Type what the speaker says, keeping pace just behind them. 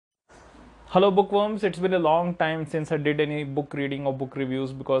Hello, bookworms. It's been a long time since I did any book reading or book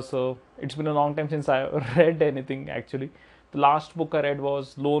reviews because it's been a long time since I read anything actually. The last book I read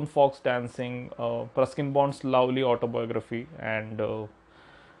was Lone Fox Dancing, Ruskin Bond's lovely autobiography, and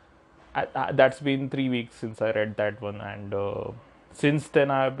that's been 3 weeks since I read that one. And since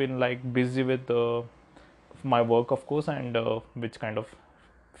then, I've been like busy with my work, of course, and which kind of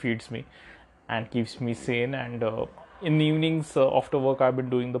feeds me and keeps me sane. And in the evenings after work, I've been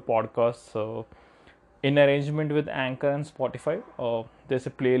doing the podcast in arrangement with Anchor and Spotify. There's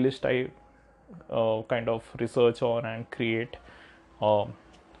a playlist I kind of research on and create uh,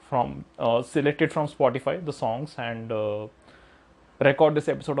 from selected from Spotify the songs and record this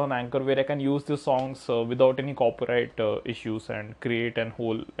episode on Anchor where I can use the songs without any copyright issues and create and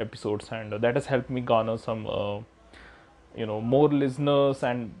whole episodes, and that has helped me garner some more listeners,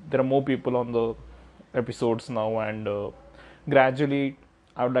 and there are more people on the episodes now, and gradually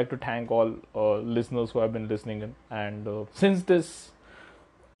I would like to thank all listeners who have been listening in. And since this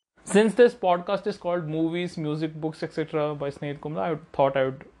podcast is called Movies, Music, Books, etc. by Sneha Kumla, I thought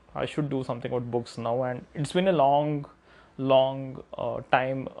I should do something about books now, and it's been a long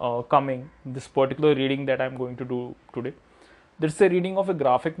time coming. This particular reading that I'm going to do today, there's a reading of a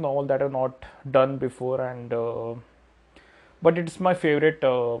graphic novel that I've not done before, and but it's my favorite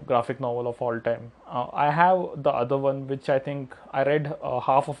graphic novel of all time. I have the other one, which I think I read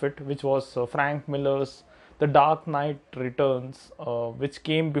half of it, which was Frank Miller's The Dark Knight Returns, which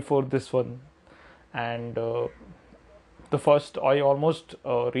came before this one. And the first, I almost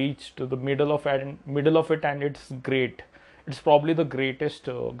reached the middle of it, and it's great. It's probably the greatest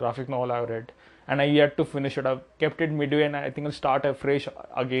graphic novel I've read, and I yet to finish it. I've kept it midway, and I think I'll start afresh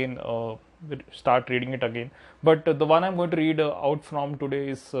again. Start reading it again. But the one I'm going to read out from today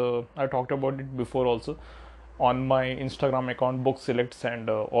is I talked about it before also on my Instagram account, Book Selects, and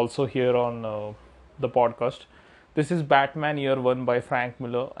also here on the podcast. This is Batman Year One by Frank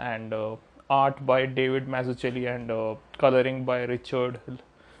Miller, and art by David Mazzucchelli, and coloring by Richmond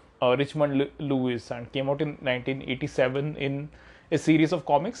Lewis, and came out in 1987 in a series of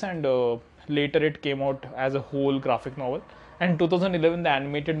comics, and later it came out as a whole graphic novel. And 2011 the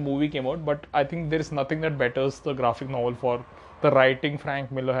animated movie came out, but I think there is nothing that betters the graphic novel for the writing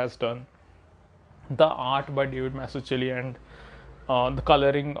Frank Miller has done, the art by David Mazzucchelli, and the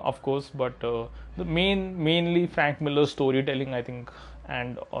coloring, of course, but the mainly Frank Miller's storytelling, I think,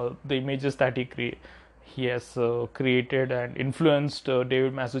 and the images that he has created and influenced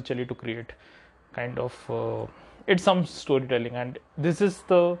David Mazzucchelli to create. Kind of, it's some storytelling, and this is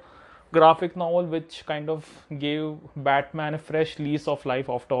the graphic novel which kind of gave Batman a fresh lease of life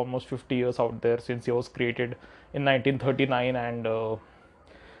after almost 50 years out there, since he was created in 1939, and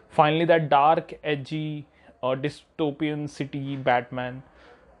finally that dark, edgy, dystopian city Batman,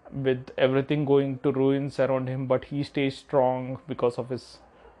 with everything going to ruins around him, but he stays strong because of his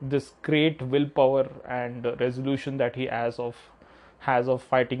this great willpower and resolution that he has of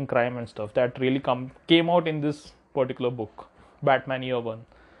fighting crime and stuff, that really came out in this particular book, Batman Year One.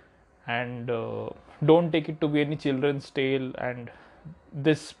 And don't take it to be any children's tale, and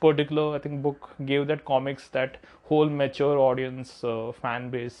this particular, I think, book gave that comics that whole mature audience fan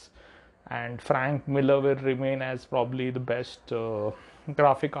base, and Frank Miller will remain as probably the best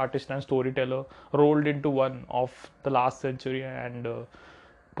graphic artist and storyteller rolled into one of the last century, and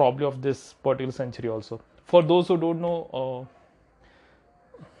probably of this particular century also. For those who don't know,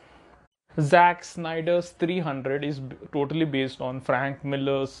 Zack Snyder's 300 is totally based on Frank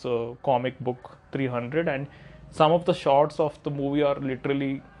Miller's comic book 300, and some of the shots of the movie are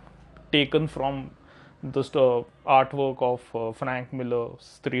literally taken from the artwork of Frank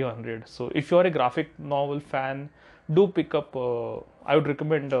Miller's 300. So, if you are a graphic novel fan, do pick up. I would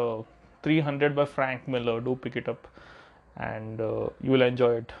recommend 300 by Frank Miller. Do pick it up, and you will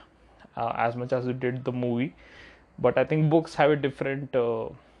enjoy it as much as you did the movie. But I think books have a different.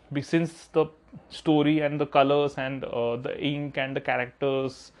 Since the story and the colors and the ink and the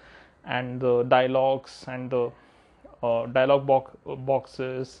characters and the dialogues and the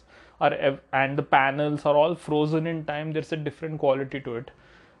boxes and the panels are all frozen in time, there's a different quality to it,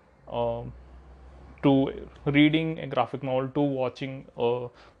 to reading a graphic novel to watching a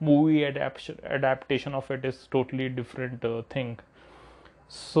movie adaptation of it is totally different thing.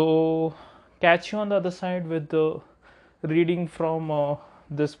 So catch you on the other side with the reading from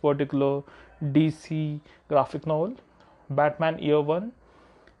this particular DC graphic novel, Batman Year One,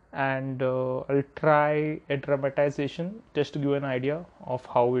 and I'll try a dramatization just to give an idea of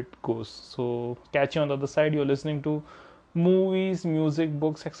how it goes. So catch you on the other side. You're listening to Movies, Music,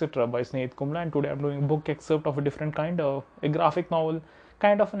 Books, etc. by Sneha Kumla, and today I'm doing a book excerpt of a different kind, a graphic novel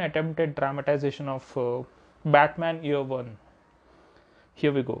kind of an attempted dramatization of Batman Year One.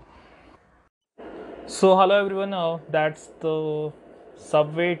 Here we go. So, hello everyone. That's the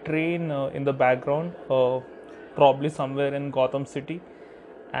subway train in the background, probably somewhere in Gotham City.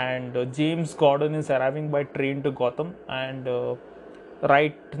 And James Gordon is arriving by train to Gotham. And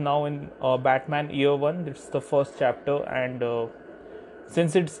right now in Batman Year One, it's the first chapter. And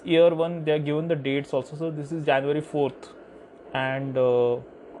since it's Year One, they are given the dates also. So, this is January 4th and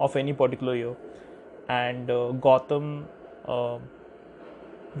of any particular year. And Gotham.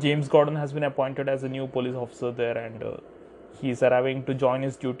 James Gordon has been appointed as a new police officer there, and he is arriving to join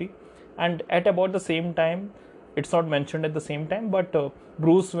his duty. And at about the same time, it's not mentioned at the same time, but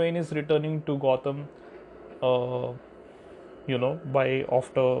Bruce Wayne is returning to Gotham, by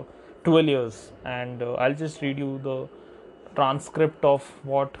after 12 years. And I'll just read you the transcript of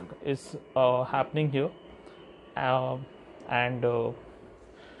what is happening here.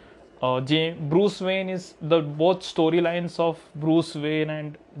 Bruce Wayne is both storylines of Bruce Wayne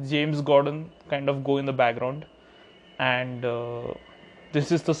and James Gordon kind of go in the background, and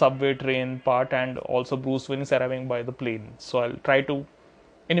this is the subway train part, and also Bruce Wayne is arriving by the plane. So I'll try to.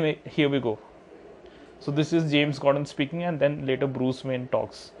 Anyway, here we go. So this is James Gordon speaking, and then later Bruce Wayne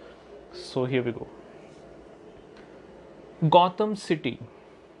talks. So here we go. Gotham City.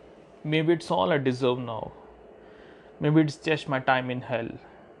 Maybe it's all I deserve now. Maybe it's just my time in hell.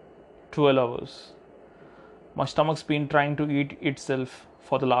 12 hours. My stomach's been trying to eat itself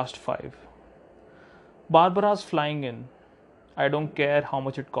for the last 5. Barbara's flying in. I don't care how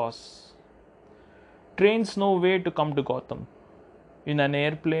much it costs. Trains no way to come to Gotham. In an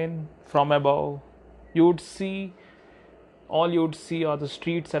airplane from above, all you'd see are the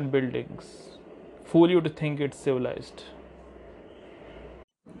streets and buildings. Fool you to think it's civilized.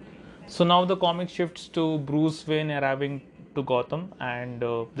 So now the comic shifts to Bruce Wayne arriving to Gotham, and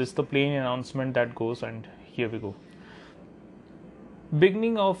this is the plane announcement that goes, and here we go.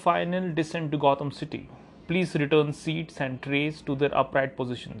 Beginning of final descent to Gotham City. Please return seats and trays to their upright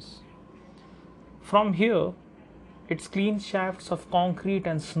positions. From here, it's clean shafts of concrete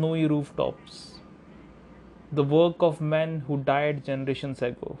and snowy rooftops. The work of men who died generations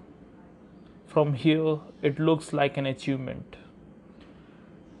ago. From here, it looks like an achievement.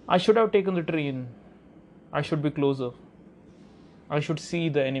 I should have taken the train. I should be closer. I should see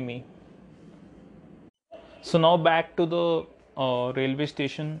the enemy. So now back to the railway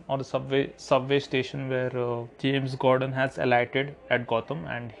station or the subway station where James Gordon has alighted at Gotham,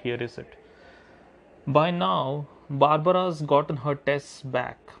 and here is it. By now, Barbara's gotten her tests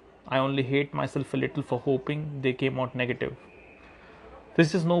back. I only hate myself a little for hoping they came out negative.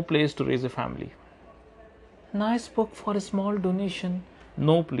 This is no place to raise a family. Nice book for a small donation.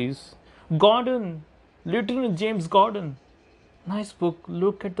 No, please. Gordon! Lieutenant James Gordon! Nice book.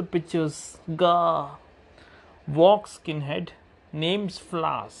 Look at the pictures. Gah. Walk skinhead. Name's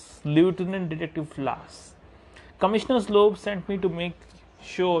Flass. Lieutenant Detective Flass. Commissioner Loeb sent me to make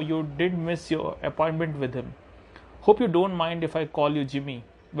sure you did miss your appointment with him. Hope you don't mind if I call you Jimmy.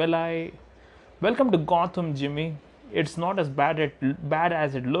 Welcome to Gotham, Jimmy. It's not as bad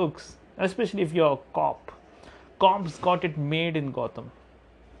as it looks, especially if you're a cop. Cops got it made in Gotham.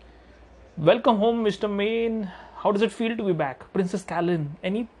 Welcome home, Mr. Maine. How does it feel to be back? Princess Callan,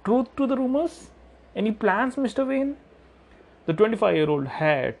 any truth to the rumors? Any plans, Mr. Wayne? The 25-year-old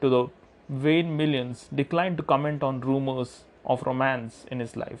heir to the Wayne millions declined to comment on rumors of romance in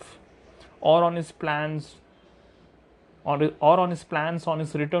his life, or on his plans on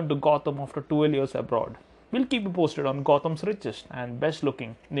his return to Gotham after 12 years abroad. We'll keep you posted on Gotham's richest and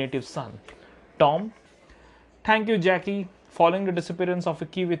best-looking native son, Tom. Thank you, Jackie. Following the disappearance of a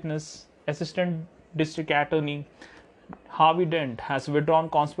key witness, Assistant District Attorney Harvey Dent has withdrawn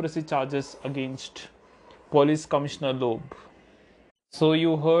conspiracy charges against Police Commissioner Loeb. So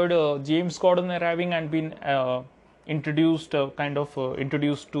you heard James Gordon arriving and been introduced to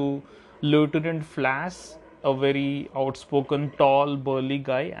Lieutenant Flass, a very outspoken, tall, burly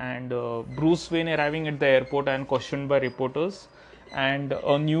guy, and Bruce Wayne arriving at the airport and questioned by reporters, and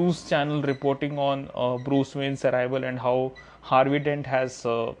a news channel reporting on Bruce Wayne's arrival and how Harvey Dent has,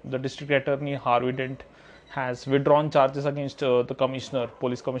 the district attorney Harvey Dent has withdrawn charges against the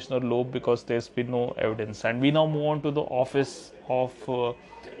police commissioner Loeb, because there's been no evidence. And we now move on to the office of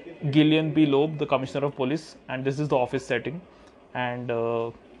Gillian P. Loeb, the commissioner of police, and this is the office setting. And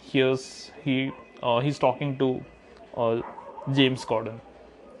he's talking to James Gordon.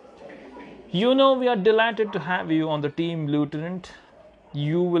 You know, we are delighted to have you on the team, Lieutenant.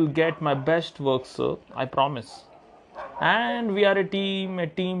 You will get my best work, sir, I promise. And we are a team. A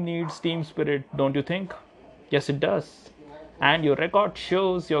team needs team spirit, don't you think? Yes, it does. and your record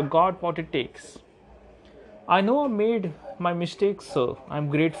shows you got what it takes. I know I made my mistakes, sir. I'm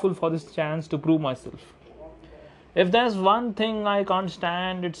grateful for this chance to prove myself. If there's one thing I can't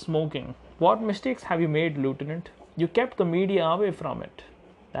stand, it's smoking. What mistakes have you made, Lieutenant? You kept the media away from it.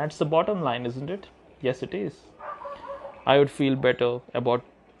 That's the bottom line, isn't it? Yes, it is. I would feel better about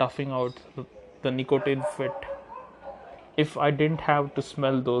toughing out the nicotine fit if I didn't have to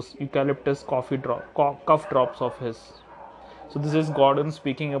smell those eucalyptus cough drops of his. So this is Gordon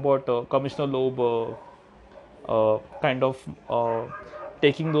speaking about Commissioner Loeb kind of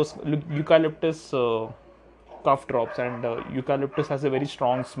taking those eucalyptus cough drops, and eucalyptus has a very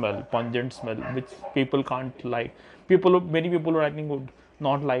strong smell, pungent smell, which people can't like. Many people I think would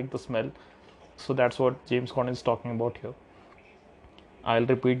not like the smell. So that's what James Gordon is talking about here. I'll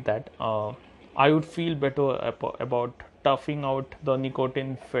repeat that. I would feel better about toughing out the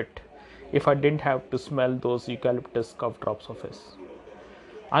nicotine fit if I didn't have to smell those eucalyptus cough drops of his.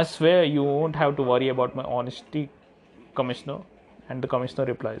 I swear you won't have to worry about my honesty, Commissioner. And the Commissioner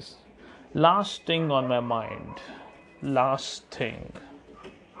replies, last thing on my mind. Last thing.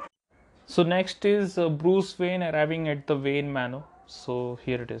 So next is Bruce Wayne arriving at the Wayne Manor. So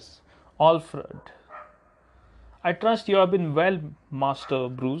here it is. Alfred, I trust you have been well, Master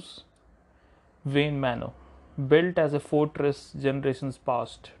Bruce. Wayne Manor, built as a fortress generations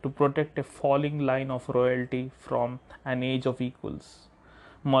past to protect a falling line of royalty from an age of equals.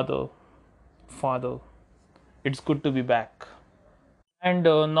 Mother, father, it's good to be back. And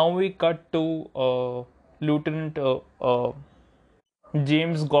now we cut to Lieutenant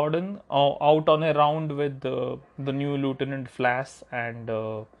James Gordon out on a round with the new Lieutenant Flash, and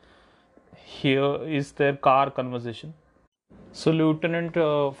here is their car conversation. So Lieutenant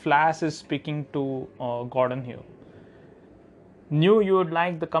Flash is speaking to Gordon here. Knew you would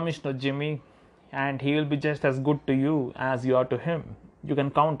like the Commissioner, Jimmy, and he will be just as good to you as you are to him. You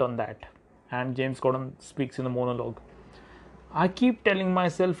can count on that. And James Gordon speaks in a monologue. I keep telling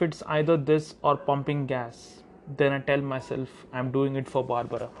myself it's either this or pumping gas. Then I tell myself I'm doing it for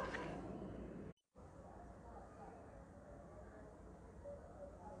Barbara.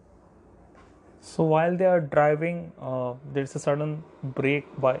 So while they are driving, there's a sudden brake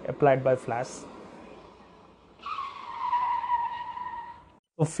applied by Flash.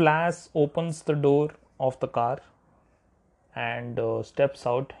 So Flash opens the door of the car and steps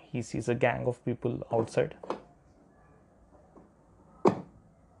out. He sees a gang of people outside.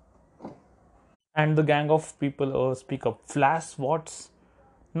 And the gang of people speak up. Flash, what's?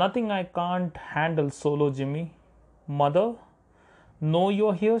 Nothing I can't handle solo, Jimmy. Mother? Know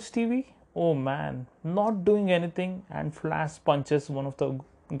you're here, Stevie? Oh man, not doing anything. And Flash punches one of the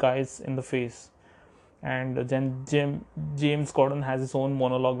guys in the face. And then James Gordon has his own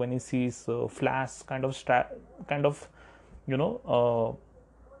monologue when he sees Flash kind of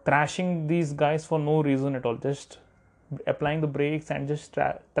thrashing these guys for no reason at all, just applying the brakes and just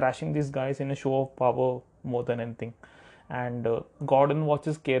thrashing these guys in a show of power more than anything. And Gordon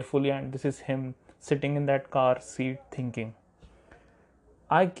watches carefully, and this is him sitting in that car seat thinking,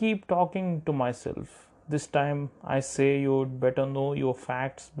 I keep talking to myself. This time I say you'd better know your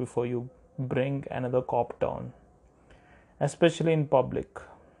facts before you bring another cop down, especially in public.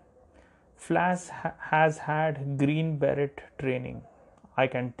 Flash has had Green Beret training, I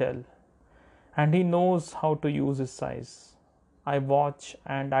can tell, and he knows how to use his size. I watch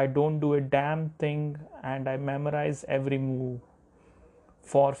and I don't do a damn thing, and I memorize every move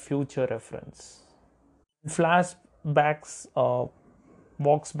for future reference. Flash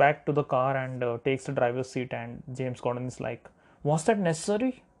walks back to the car and takes the driver's seat, and James Gordon is like, was that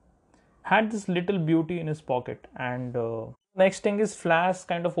necessary? Had this little beauty in his pocket. And next thing is Flash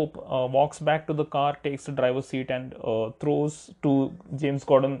kind of walks back to the car, takes the driver's seat, and throws to James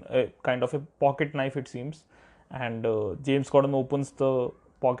Gordon kind of a pocket knife, it seems. And James Gordon opens the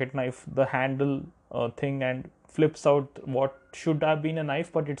pocket knife, the handle thing, and flips out what should have been a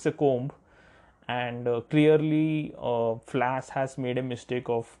knife, but it's a comb. And clearly Flash has made a mistake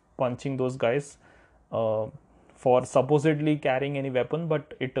of punching those guys for supposedly carrying any weapon,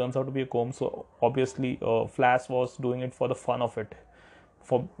 but it turns out to be a comb. So obviously Flash was doing it for the fun of it,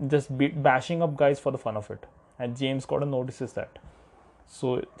 for just bashing up guys for the fun of it, and James Gordon notices that.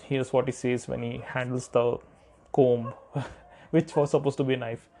 So here's what he says when he handles the comb which was supposed to be a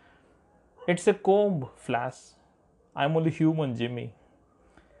knife. It's a comb, Flash. I'm only human, Jimmy.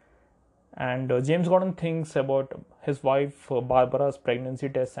 And James Gordon thinks about his wife Barbara's pregnancy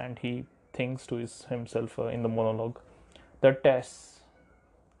test, and he thinks to himself in the monologue, the tests,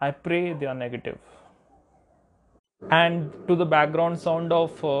 I pray they are negative. And to the background sound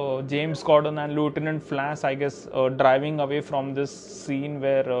of James Gordon and Lieutenant Flash, I guess, driving away from this scene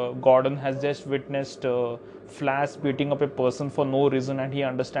where Gordon has just witnessed Flash beating up a person for no reason, and he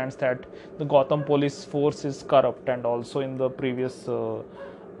understands that the Gotham police force is corrupt. And also in the previous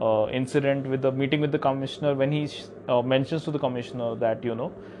incident with the meeting with the commissioner, when he mentions to the commissioner that, you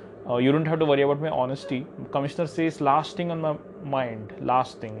don't have to worry about my honesty. Commissioner says, last thing on my mind,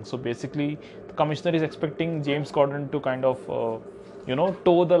 last thing. So basically, the commissioner is expecting James Gordon to kind of,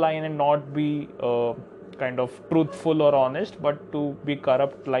 toe the line and not be kind of truthful or honest, but to be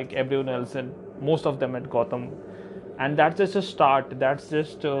corrupt like everyone else and most of them at Gotham. And that's just a start. That's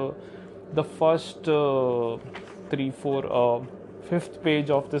just the first fifth page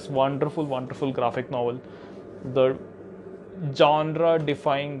of this wonderful, wonderful graphic novel. The genre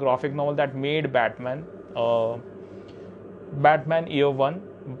defying graphic novel that made Batman. Batman Year One,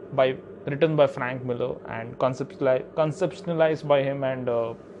 written by Frank Miller and conceptualized by him, and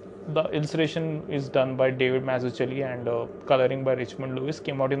the illustration is done by David Mazzucchelli, and coloring by Richmond Lewis.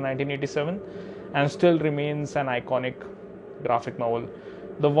 Came out in 1987 and still remains an iconic graphic novel.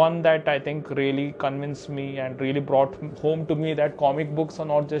 The one that I think really convinced me and really brought home to me that comic books are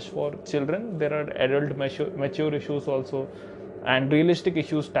not just for children. There are adult mature issues also, and realistic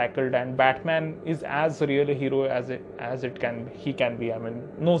issues tackled, and Batman is as real a hero as he can be. I mean,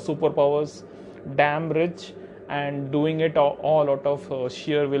 no superpowers, damn rich, and doing it all out of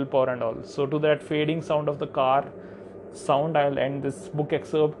sheer willpower and all. So to that fading sound of the car sound, I'll end this book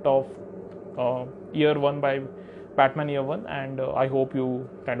excerpt of Year One by Batman Year One, and I hope you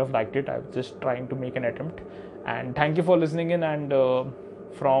kind of liked it. I was just trying to make an attempt, and thank you for listening in. And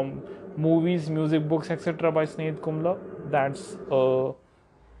from Movies, Music, Books, Etc. by Sneed Kumla, that's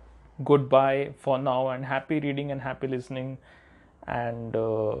goodbye for now, and happy reading and happy listening, and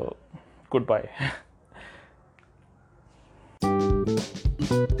goodbye.